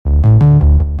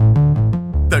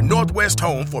the Northwest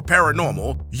home for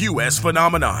paranormal U.S.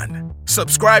 phenomenon.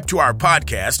 Subscribe to our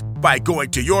podcast by going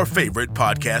to your favorite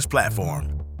podcast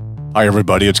platform. Hi,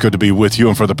 everybody. It's good to be with you.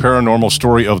 And for the paranormal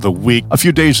story of the week, a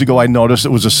few days ago, I noticed it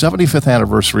was the 75th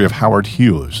anniversary of Howard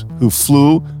Hughes, who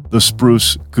flew the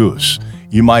Spruce Goose.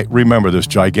 You might remember this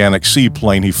gigantic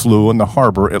seaplane he flew in the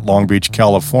harbor at Long Beach,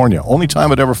 California. Only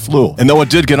time it ever flew. And though it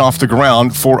did get off the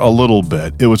ground for a little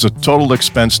bit, it was a total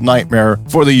expense nightmare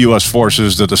for the U.S.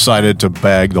 forces that decided to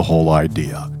bag the whole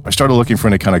idea. I started looking for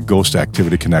any kind of ghost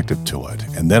activity connected to it.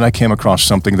 And then I came across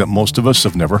something that most of us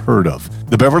have never heard of.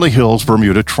 The Beverly Hills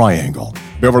Bermuda Triangle.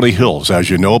 Beverly Hills, as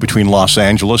you know, between Los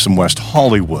Angeles and West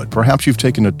Hollywood. Perhaps you've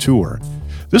taken a tour.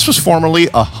 This was formerly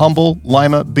a humble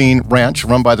lima bean ranch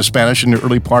run by the Spanish in the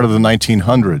early part of the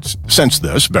 1900s. Since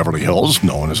this, Beverly Hills,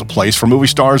 known as a place for movie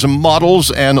stars and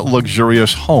models and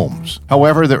luxurious homes.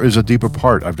 However, there is a deeper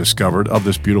part I've discovered of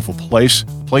this beautiful place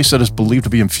that is believed to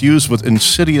be infused with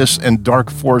insidious and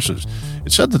dark forces.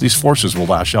 It's said that these forces will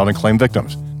lash out and claim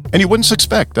victims. And you wouldn't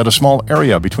suspect that a small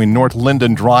area between North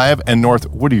Linden Drive and North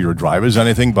Whittier Drive is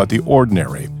anything but the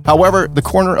ordinary. However, the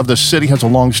corner of the city has a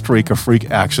long streak of freak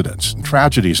accidents, and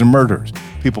tragedies, and murders.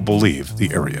 People believe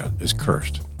the area is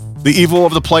cursed. The evil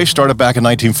of the place started back in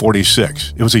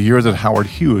 1946. It was a year that Howard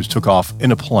Hughes took off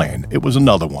in a plane. It was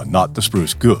another one, not the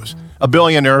Spruce Goose. A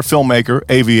billionaire, filmmaker,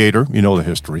 aviator, you know the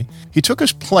history. He took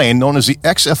his plane, known as the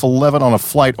XF-11, on a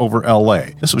flight over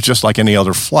L.A. This was just like any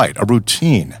other flight, a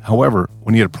routine. However,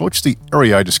 when he had approached the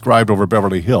area I described over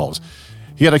Beverly Hills,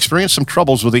 he had experienced some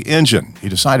troubles with the engine. He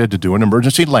decided to do an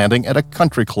emergency landing at a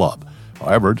country club.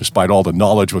 However, despite all the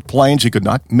knowledge with planes, he could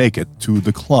not make it to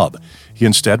the club. He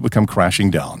instead would come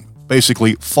crashing down,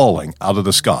 basically falling out of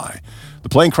the sky. The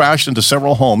plane crashed into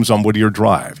several homes on Whittier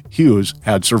Drive. Hughes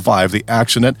had survived the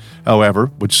accident,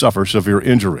 however, would suffer severe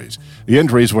injuries. The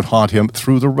injuries would haunt him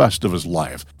through the rest of his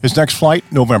life. His next flight,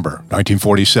 November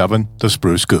 1947, the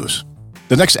Spruce Goose.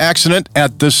 The next accident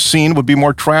at this scene would be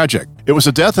more tragic. It was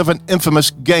the death of an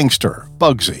infamous gangster,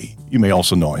 Bugsy. You may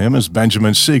also know him as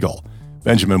Benjamin Siegel.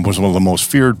 Benjamin was one of the most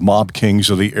feared mob kings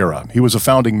of the era. He was a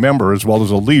founding member as well as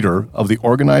a leader of the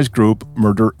organized group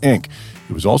Murder, Inc.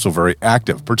 He was also very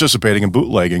active, participating in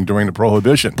bootlegging during the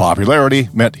Prohibition. Popularity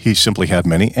meant he simply had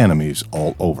many enemies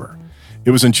all over. It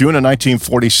was in June of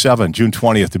 1947, June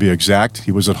 20th to be exact.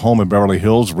 He was at home in Beverly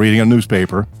Hills reading a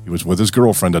newspaper. He was with his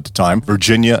girlfriend at the time,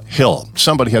 Virginia Hill.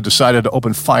 Somebody had decided to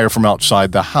open fire from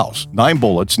outside the house. 9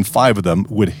 bullets, and 5 of them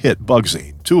would hit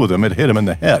Bugsy. 2 of them had hit him in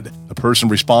the head. The person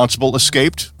responsible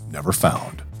escaped, never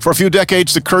found. For a few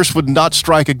decades, the curse would not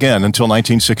strike again until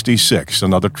 1966,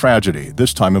 another tragedy,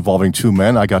 this time involving 2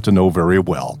 men I got to know very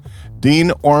well.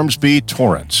 Dean Ormsby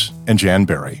Torrance and Jan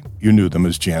Berry. You knew them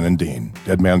as Jan and Dean.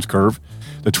 Dead Man's Curve.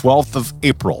 The 12th of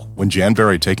April, when Jan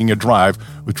Berry, taking a drive,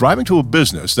 was driving to a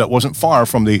business that wasn't far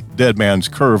from the Dead Man's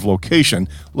Curve location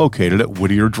located at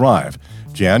Whittier Drive.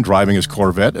 Jan driving his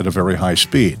Corvette at a very high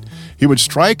speed. He would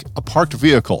strike a parked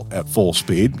vehicle at full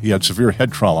speed. He had severe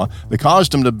head trauma that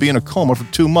caused him to be in a coma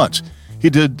for 2 months. He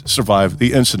did survive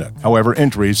the incident. However,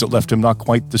 injuries that left him not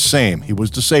quite the same. He was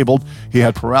disabled. He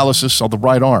had paralysis of the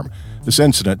right arm. This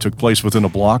incident took place within a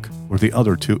block where the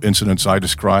other 2 incidents I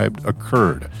described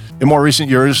occurred. In more recent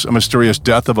years, a mysterious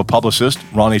death of a publicist,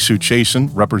 Ronnie Sue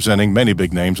Chasen, representing many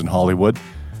big names in Hollywood.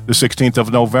 The 16th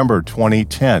of November,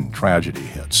 2010, tragedy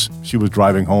hits. She was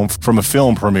driving home from a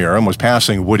film premiere and was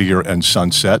passing Whittier and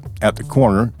Sunset. At the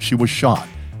corner, she was shot.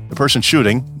 The person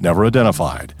shooting, never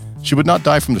identified. She would not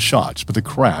die from the shots, but the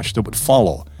crash that would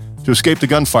follow. To escape the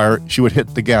gunfire, she would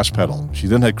hit the gas pedal. She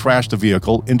then had crashed the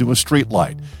vehicle into a street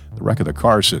light. The wreck of the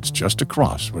car sits just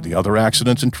across where the other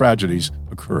accidents and tragedies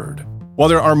occurred. While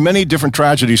there are many different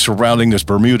tragedies surrounding this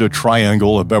Bermuda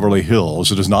Triangle of Beverly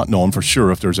Hills, it is not known for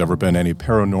sure if there's ever been any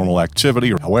paranormal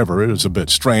activity. However, it is a bit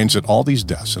strange that all these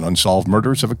deaths and unsolved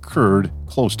murders have occurred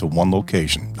close to one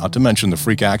location, not to mention the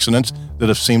freak accidents that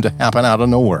have seemed to happen out of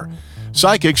nowhere.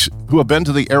 Psychics who have been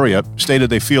to the area stated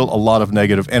they feel a lot of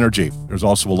negative energy. There's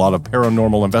also a lot of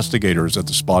paranormal investigators at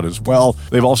the spot as well.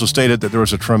 They've also stated that there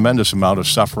is a tremendous amount of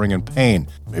suffering and pain.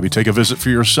 Maybe take a visit for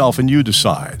yourself and you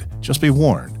decide. Just be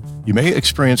warned. You may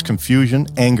experience confusion,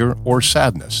 anger, or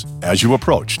sadness as you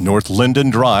approach North Linden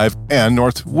Drive and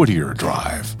North Whittier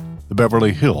Drive, the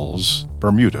Beverly Hills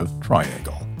Bermuda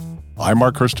Triangle. I'm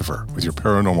Mark Christopher with your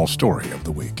paranormal story of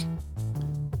the week.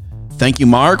 Thank you,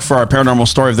 Mark, for our paranormal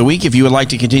story of the week. If you would like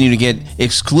to continue to get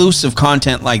exclusive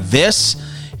content like this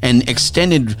and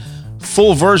extended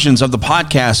full versions of the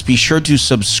podcast, be sure to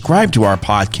subscribe to our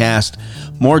podcast.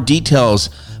 More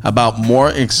details about more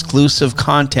exclusive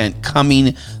content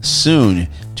coming soon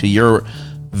to your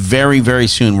very, very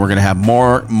soon. We're going to have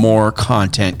more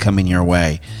content coming your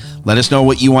way. Let us know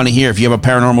what you want to hear. If you have a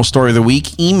paranormal story of the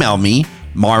week, email me,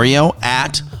 Mario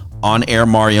at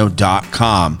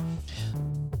onairmario.com.